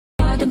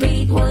to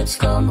breathe. Words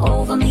come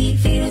over me,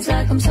 feels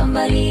like I'm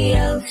somebody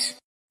else.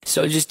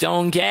 So just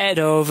don't get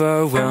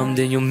overwhelmed,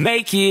 and you'll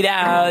make it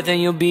out, then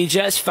you'll be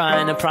just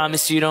fine. I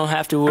promise you don't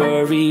have to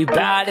worry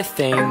about a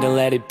thing. Don't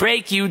let it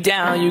break you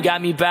down, you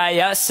got me by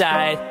your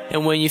side.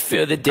 And when you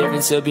feel the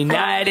difference, it'll be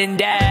night and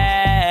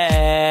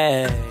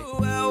day.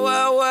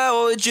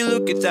 Well, would you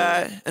look at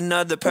that?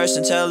 Another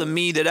person telling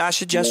me that I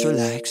should just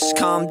relax,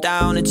 calm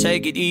down and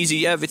take it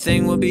easy,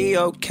 everything will be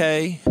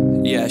okay.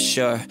 Yeah,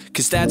 sure,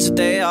 cause that's what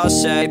they all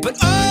say. But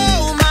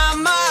oh